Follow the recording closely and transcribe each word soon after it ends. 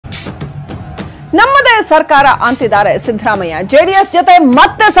ನಮ್ಮದೇ ಸರ್ಕಾರ ಅಂತಿದ್ದಾರೆ ಸಿದ್ದರಾಮಯ್ಯ. ಜೆಡಿಎಸ್ ಜೊತೆ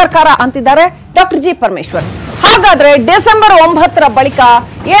ಮತ್ತೆ ಸರ್ಕಾರ ಅಂತಿದ್ದಾರೆ ಡಾಕ್ಟರ್ ಜಿ ಪರಮೇಶ್ವರ್. ಹಾಗಾದ್ರೆ ಡಿಸೆಂಬರ್ 9ರ ಬಳಿಕ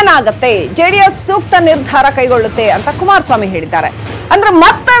ಏನಾಗುತ್ತೆ? ಜೆಡಿಎಸ್ ಸೂಕ್ತ ನಿರ್ಧಾರ ಕೈಗೊಳ್ಳುತ್ತೆ ಅಂತ ಕುಮಾರಸ್ವಾಮಿ ಹೇಳಿದ್ದಾರೆ. ಅಂದ್ರೆ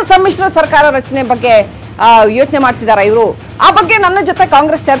ಮತ್ತೆ ಸಮ್ಮಿಶ್ರ ಸರ್ಕಾರ ರಚನೆ ಬಗ್ಗೆ ಯೋಚನೆ ಮಾಡ್ತಿದ್ದಾರೆ ಇವರು. ಆ ಬಗ್ಗೆ ನನ್ನ ಜೊತೆ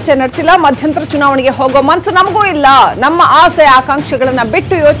ಕಾಂಗ್ರೆಸ್ ಚರ್ಚೆ ನಡೆಸಿಲ್ಲ. ಮಧ್ಯಂತರ ಚುನಾವಣೆಗೆ ಹೋಗೋ ಮನಸ್ಸು ನಮಗೂ ಇಲ್ಲ. ನಮ್ಮ ಆಸೆ ಆಕಾಂಕ್ಷೆಗಳನ್ನ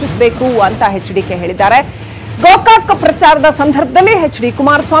ಬಿಟ್ಟು ಯೋಚಿಸಬೇಕು ಅಂತ ಎಚ್ಡಿಕೆ ಹೇಳಿದ್ದಾರೆ. ಗೋಕಾಕ್ ಪ್ರಚಾರದ ಸಂದರ್ಭದಲ್ಲಿ ಎಚ್ಡಿ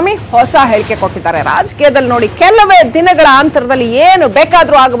ಕುಮಾರಸ್ವಾಮಿ ಹೊಸ ಹೇಳಿಕೆ ಕೊಟ್ಟಿದ್ದಾರೆ. ರಾಜಕೀಯದಲ್ಲಿ ನೋಡಿ, ಕೆಲವೇ ದಿನಗಳ ಅಂತರದಲ್ಲಿ ಏನು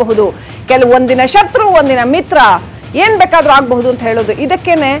ಬೇಕಾದ್ರೂ ಆಗಬಹುದು. ಒಂದಿನ ಶತ್ರು, ಒಂದಿನ ಮಿತ್ರ, ಏನ್ ಬೇಕಾದ್ರೂ ಆಗಬಹುದು ಅಂತ ಹೇಳೋದು.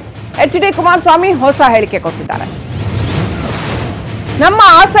 ಇದಕ್ಕೇನೆ ಎಚ್ಡಿ ಕುಮಾರಸ್ವಾಮಿ ಹೊಸ ಹೇಳಿಕೆ ಕೊಟ್ಟಿದ್ದಾರೆ. ನಮ್ಮ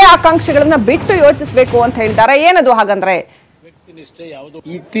ಆಸೆ ಆಕಾಂಕ್ಷೆಗಳನ್ನ ಬಿಟ್ಟು ಯೋಚಿಸಬೇಕು ಅಂತ ಹೇಳಿದ್ದಾರೆ. ಏನದು ಹಾಗಂದ್ರೆ?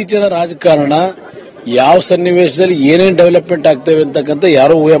 ಇತ್ತೀಚಿನ ರಾಜಕಾರಣ ಯಾವ ಸನ್ನಿವೇಶದಲ್ಲಿ ಏನೇನ್ ಡೆವಲಪ್ಮೆಂಟ್ ಆಗ್ತೇವೆ ಅಂತಕ್ಕಂಥ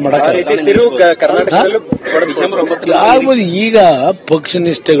ಯಾರು ಊಹೆ ಮಾಡಕ್ಕಾಗಬಹುದು. ಈಗ ಪಕ್ಷ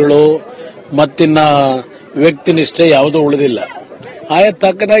ನಿಷ್ಠೆಗಳು ಮತ್ತಿನ್ನ ವ್ಯಕ್ತಿ ನಿಷ್ಠೆ ಯಾವುದೂ ಉಳಿದಿಲ್ಲ. ಆಯಾ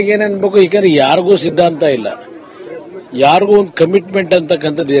ತಕ್ಕನಾಗಿ ಏನೇನ್ಬೇಕು. ಈಗ ಯಾರಿಗೂ ಸಿದ್ಧಾಂತ ಇಲ್ಲ, ಯಾರಿಗೂ ಒಂದು ಕಮಿಟ್ಮೆಂಟ್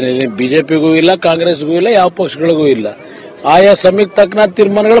ಅಂತಕ್ಕಂಥದ್ದು ಏನಿಲ್ಲ. ಬಿಜೆಪಿಗೂ ಇಲ್ಲ, ಕಾಂಗ್ರೆಸ್ಗೂ ಇಲ್ಲ, ಯಾವ ಪಕ್ಷಗಳಿಗೂ ಇಲ್ಲ. ಆಯಾ ಸಮಯಕ್ಕೆ ತಕ್ಕನ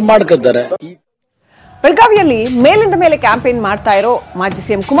ತೀರ್ಮಾನಗಳು ಮಾಡ್ಕೊತಾರೆ. ಬೆಳಗಾವಿಯಲ್ಲಿ ಮೇಲಿಂದ ಮೇಲೆ ಕ್ಯಾಂಪೇನ್ ಮಾಡ್ತಾ ಇರೋ ಮಾಜಿ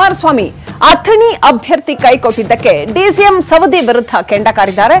ಸಿಎಂ ಕುಮಾರಸ್ವಾಮಿ ಅಥಣಿ ಅಭ್ಯರ್ಥಿ ಕೈ ಕೊಟ್ಟಿದ್ದಕ್ಕೆ ಡಿಸಿಎಂ ಸವದಿ ವಿರುದ್ಧ ಕೆಂಡ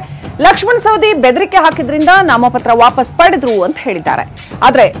ಕಾರಿದ್ದಾರೆ. ಲಕ್ಷ್ಮಣ್ ಸವದಿ ಬೆದರಿಕೆ ಹಾಕಿದ್ರಿಂದ ನಾಮಪತ್ರ ವಾಪಸ್ ಪಡೆದ್ರು ಅಂತ ಹೇಳಿದ್ದಾರೆ.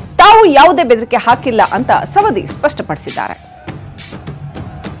 ಆದ್ರೆ ತಾವು ಯಾವುದೇ ಬೆದರಿಕೆ ಹಾಕಿಲ್ಲ ಅಂತ ಸವದಿ ಸ್ಪಷ್ಟಪಡಿಸಿದ್ದಾರೆ.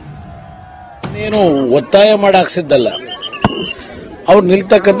 ನೀನು ಒತ್ತಾಯ ಮಾಡಿ ಹಾಕ್ಸಿದ್ದಲ್ಲ, ಅವ್ರು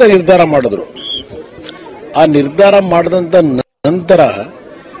ನಿಲ್ತಕ್ಕಂಥ ನಿರ್ಧಾರ ಮಾಡಿದ್ರು. ಆ ನಿರ್ಧಾರ ಮಾಡಿದಂತ ನಂತರ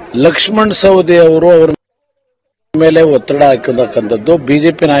ಲಕ್ಷ್ಮಣ್ ಸವದಿ ಅವರು ಅವರ ಮೇಲೆ ಒತ್ತಡ ಹಾಕಿರ್ತಕ್ಕಂಥದ್ದು,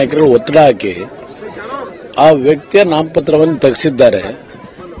 ಬಿಜೆಪಿ ನಾಯಕರು ಒತ್ತಡ ಹಾಕಿ ಆ ವ್ಯಕ್ತಿಯ ನಾಮಪತ್ರವನ್ನು ತೆಗೆಸಿದ್ದಾರೆ.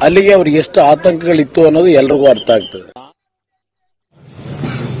 ಅಲ್ಲಿಗೆ ಅವ್ರಿಗೆ ಎಷ್ಟು ಆತಂಕಗಳಿತ್ತು ಅನ್ನೋದು ಎಲ್ರಿಗೂ ಅರ್ಥ ಆಗ್ತದೆ.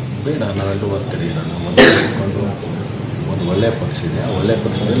 ಬೇಡ, ನಾವೆಲ್ಲರೂ ಒತ್ತಡ ಇಲ್ಲ. ನಮ್ಮನ್ನು ಒಂದು ಒಳ್ಳೆಯ ಪಕ್ಷ ಇದೆ, ಆ ಒಳ್ಳೆಯ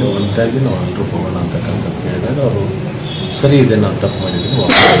ಪಕ್ಷದಲ್ಲಿ ಒಂದಾಗಿ ನಾವು ಎಲ್ಲರೂ ಹೋಗೋಣ ಅಂತಕ್ಕಂಥದ್ದು ಕೇಳಿದಾಗ ಅವರು ಸರಿ ಇದೆ, ನಾವು ತಪ್ಪು ಮಾಡಿದ್ದೀವಿ,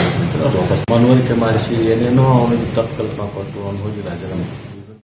 ವಾಪಸ್ ಮನವರಿಕೆ ಮಾಡಿಸಿ ಏನೇನೋ ಅವನಿಗೆ ತಪ್ಪು ಕಲ್ಪನಾ ಕೊಟ್ಟು ಅವ್ನು ಹೋಗಿ ರಾಜೀನಾಮೆ